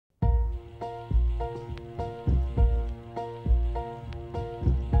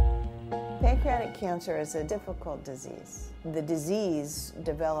Pancreatic cancer is a difficult disease. The disease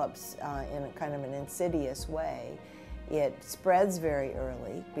develops in a kind of an insidious way. It spreads very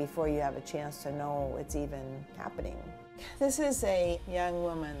early before you have a chance to know it's even happening. This is a young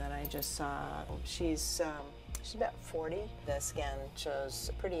woman that I just saw. She's about 40. The scan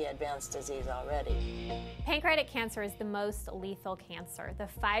shows pretty advanced disease already. Pancreatic cancer is the most lethal cancer. The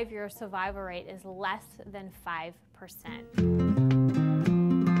 5-year survival rate is less than 5%.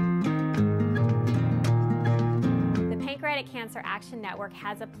 Pancreatic Cancer Action Network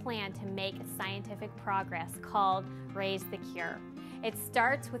has a plan to make scientific progress called Raise the Cure. It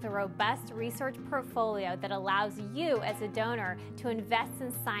starts with a robust research portfolio that allows you as a donor to invest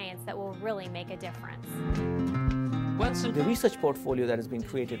in science that will really make a difference. The research portfolio that has been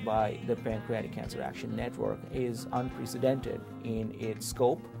created by the Pancreatic Cancer Action Network is unprecedented in its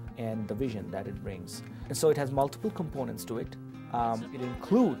scope and the vision that it brings. And so it has multiple components to it. It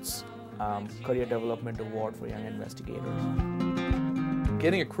includes Career Development Award for Young Investigators.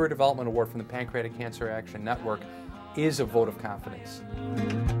 Getting a Career Development Award from the Pancreatic Cancer Action Network is a vote of confidence.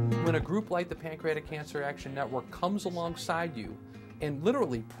 When a group like the Pancreatic Cancer Action Network comes alongside you and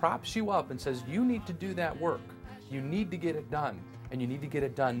literally props you up and says, you need to do that work, you need to get it done, and you need to get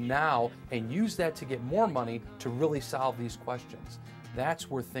it done now and use that to get more money to really solve these questions. That's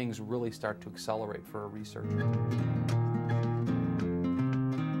where things really start to accelerate for a researcher.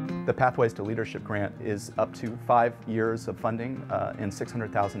 The Pathways to Leadership grant is up to 5 years of funding and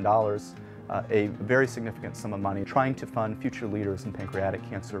 $600,000, a very significant sum of money, trying to fund future leaders in pancreatic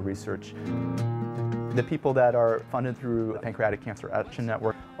cancer research. The people that are funded through the Pancreatic Cancer Action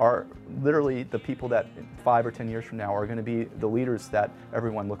Network are literally the people that 5 or 10 years from now are going to be the leaders that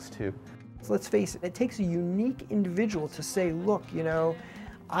everyone looks to. So let's face it takes a unique individual to say, look, you know,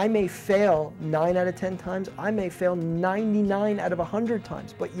 I may fail 9 out of 10 times, I may fail 99 out of 100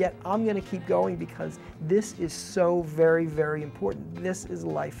 times, but yet I'm going to keep going because this is so very, very important. This is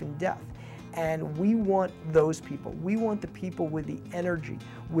life and death. And we want those people. We want the people with the energy,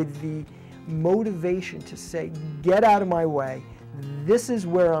 with the motivation to say, get out of my way, this is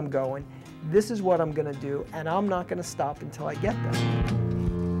where I'm going, this is what I'm going to do, and I'm not going to stop until I get there.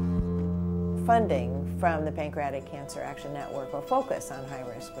 Funding from the Pancreatic Cancer Action Network will focus on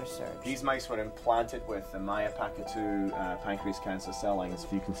high-risk research. These mice were implanted with the MAIA-PACA2 pancreas cancer cell lines.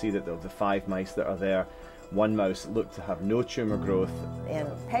 You can see that of the 5 mice that are there, 1 mouse looked to have no tumor growth. In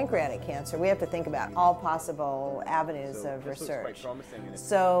pancreatic cancer, we have to think about all possible avenues of research.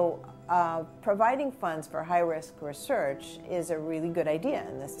 So providing funds for high-risk research is a really good idea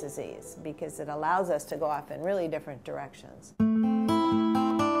in this disease because it allows us to go off in really different directions.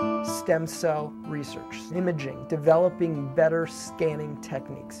 Stem cell research, imaging, developing better scanning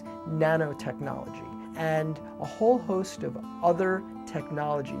techniques, nanotechnology, and a whole host of other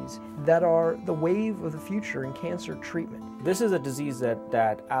technologies that are the wave of the future in cancer treatment. This is a disease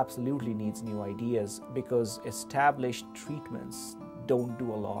that absolutely needs new ideas because established treatments don't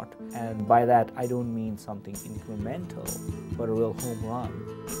do a lot. And by that, I don't mean something incremental, but a real home run.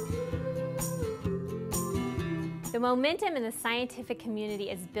 The momentum in the scientific community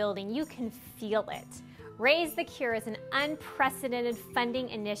is building. You can feel it. Raise the Cure is an unprecedented funding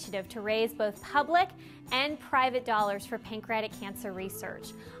initiative to raise both public and private dollars for pancreatic cancer research.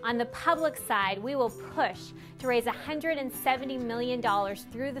 On the public side, we will push to raise $170 million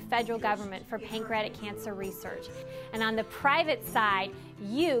through the federal government for pancreatic cancer research. And on the private side,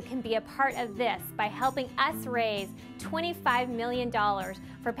 you can be a part of this by helping us raise $25 million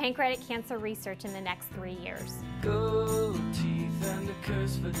for pancreatic cancer research in the next 3 years.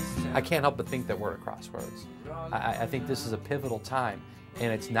 I can't help but think that we're at a crossroads. I think this is a pivotal time,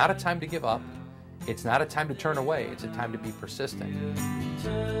 and it's not a time to give up. It's not a time to turn away. It's a time to be persistent.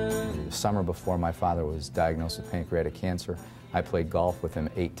 The summer before my father was diagnosed with pancreatic cancer, I played golf with him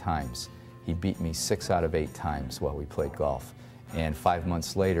 8 times. He beat me 6 out of 8 times while we played golf. And 5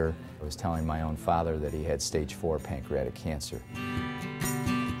 months later, I was telling my own father that he had stage 4 pancreatic cancer.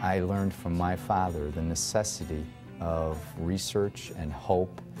 I learned from my father the necessity of research and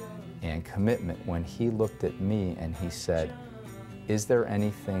hope and commitment when he looked at me and he said, is there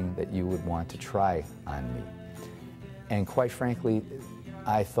anything that you would want to try on me? And quite frankly,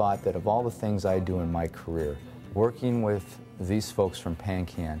 I thought that of all the things I do in my career, working with these folks from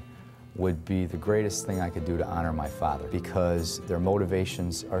PanCan would be the greatest thing I could do to honor my father because their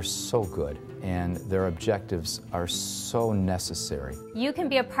motivations are so good and their objectives are so necessary. You can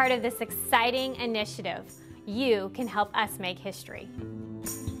be a part of this exciting initiative. You can help us make history.